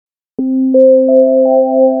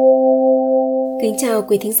Kính chào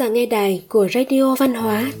quý thính giả nghe đài của Radio Văn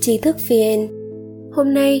hóa Trí thức VN.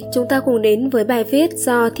 Hôm nay chúng ta cùng đến với bài viết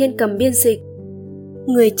do Thiên Cầm biên dịch.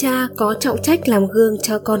 Người cha có trọng trách làm gương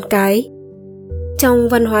cho con cái. Trong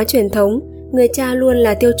văn hóa truyền thống, người cha luôn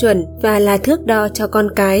là tiêu chuẩn và là thước đo cho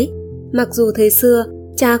con cái. Mặc dù thời xưa,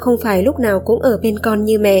 cha không phải lúc nào cũng ở bên con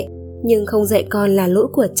như mẹ, nhưng không dạy con là lỗi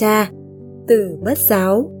của cha. Tử bất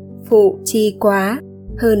giáo, phụ chi quá.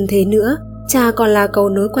 Hơn thế nữa, cha còn là cầu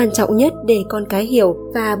nối quan trọng nhất để con cái hiểu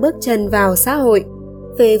và bước chân vào xã hội.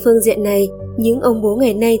 Về phương diện này, những ông bố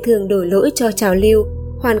ngày nay thường đổ lỗi cho trào lưu,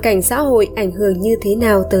 hoàn cảnh xã hội ảnh hưởng như thế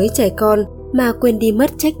nào tới trẻ con mà quên đi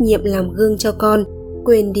mất trách nhiệm làm gương cho con,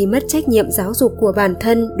 quên đi mất trách nhiệm giáo dục của bản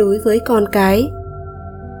thân đối với con cái.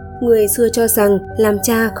 Người xưa cho rằng làm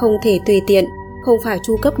cha không thể tùy tiện, không phải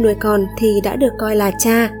chu cấp nuôi con thì đã được coi là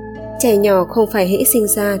cha. Trẻ nhỏ không phải hễ sinh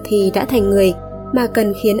ra thì đã thành người, mà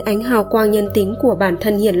cần khiến ánh hào quang nhân tính của bản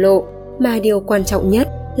thân hiển lộ, mà điều quan trọng nhất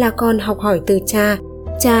là con học hỏi từ cha,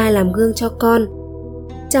 cha làm gương cho con.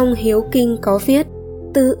 Trong Hiếu Kinh có viết: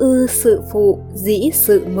 tư ư sự phụ, dĩ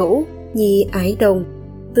sự mẫu, nhi ái đồng.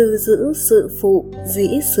 Tư giữ sự phụ, dĩ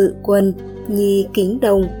sự quân, nhi kính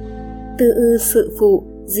đồng. Tư ư sự phụ,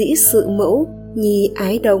 dĩ sự mẫu, nhi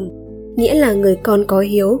ái đồng. Nghĩa là người con có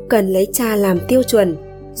hiếu cần lấy cha làm tiêu chuẩn,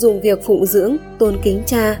 dùng việc phụng dưỡng, tôn kính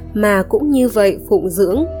cha mà cũng như vậy phụng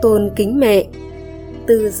dưỡng, tôn kính mẹ.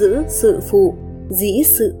 Tư giữ sự phụ, dĩ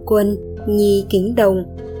sự quân, nhi kính đồng.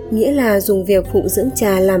 Nghĩa là dùng việc phụng dưỡng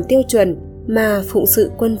cha làm tiêu chuẩn mà phụng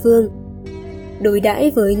sự quân vương. Đối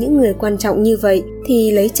đãi với những người quan trọng như vậy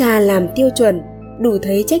thì lấy cha làm tiêu chuẩn, đủ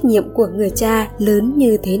thấy trách nhiệm của người cha lớn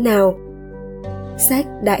như thế nào. Sách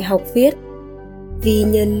Đại học viết: vi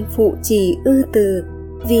nhân phụ chỉ ư từ,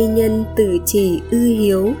 vi nhân tử chỉ ư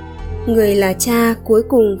hiếu. Người là cha cuối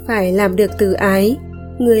cùng phải làm được từ ái,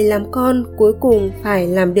 người làm con cuối cùng phải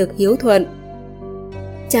làm được hiếu thuận.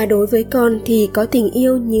 Cha đối với con thì có tình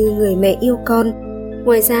yêu như người mẹ yêu con.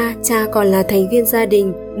 Ngoài ra, cha còn là thành viên gia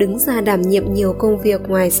đình, đứng ra đảm nhiệm nhiều công việc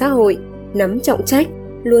ngoài xã hội, nắm trọng trách,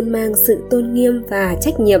 luôn mang sự tôn nghiêm và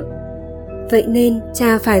trách nhiệm. Vậy nên,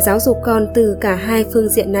 cha phải giáo dục con từ cả hai phương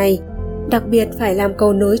diện này, đặc biệt phải làm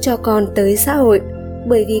cầu nối cho con tới xã hội,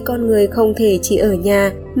 bởi vì con người không thể chỉ ở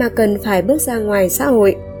nhà mà cần phải bước ra ngoài xã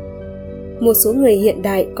hội. Một số người hiện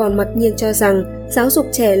đại còn mặc nhiên cho rằng giáo dục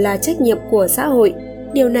trẻ là trách nhiệm của xã hội.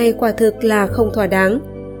 Điều này quả thực là không thỏa đáng.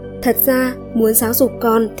 Thật ra, muốn giáo dục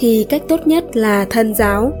con thì cách tốt nhất là thân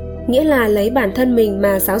giáo, nghĩa là lấy bản thân mình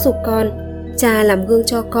mà giáo dục con. Cha làm gương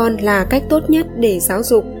cho con là cách tốt nhất để giáo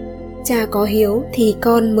dục. Cha có hiếu thì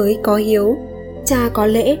con mới có hiếu. Cha có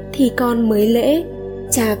lễ thì con mới lễ.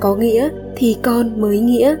 Cha có nghĩa thì con mới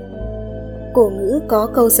nghĩa. Cổ ngữ có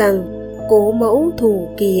câu rằng: cố mẫu thủ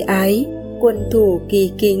kỳ ái, quân thủ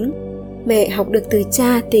kỳ kính. Mẹ học được từ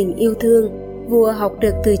cha tình yêu thương, vua học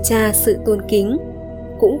được từ cha sự tôn kính.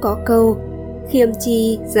 Cũng có câu: khiêm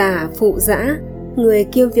chi giả phụ dã. Người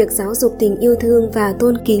kiêm việc giáo dục tình yêu thương và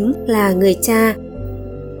tôn kính là người cha.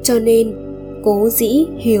 Cho nên, cố dĩ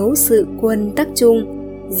hiếu sự quân tắc trung,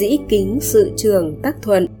 dĩ kính sự trưởng tắc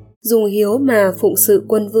thuận. Dùng hiếu mà phụng sự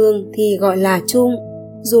quân vương thì gọi là trung,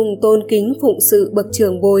 dùng tôn kính phụng sự bậc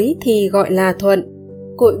trưởng bối thì gọi là thuận.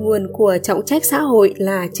 Cội nguồn của trọng trách xã hội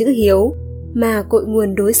là chữ hiếu, mà cội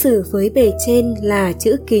nguồn đối xử với bề trên là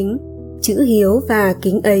chữ kính. Chữ hiếu và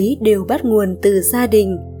kính ấy đều bắt nguồn từ gia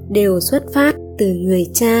đình, đều xuất phát từ người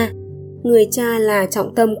cha. Người cha là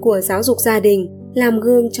trọng tâm của giáo dục gia đình, làm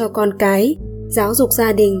gương cho con cái. Giáo dục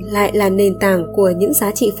gia đình lại là nền tảng của những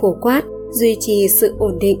giá trị phổ quát, duy trì sự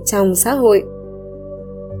ổn định trong xã hội.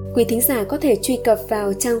 Quý thính giả có thể truy cập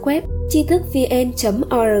vào trang web tri thức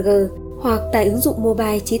vn.org hoặc tải ứng dụng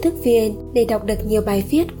mobile Trí thức VN để đọc được nhiều bài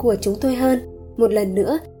viết của chúng tôi hơn. Một lần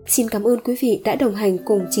nữa, xin cảm ơn quý vị đã đồng hành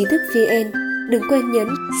cùng Trí thức VN. Đừng quên nhấn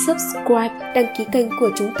subscribe, đăng ký kênh của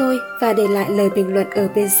chúng tôi và để lại lời bình luận ở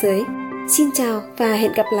bên dưới. Xin chào và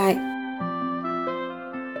hẹn gặp lại!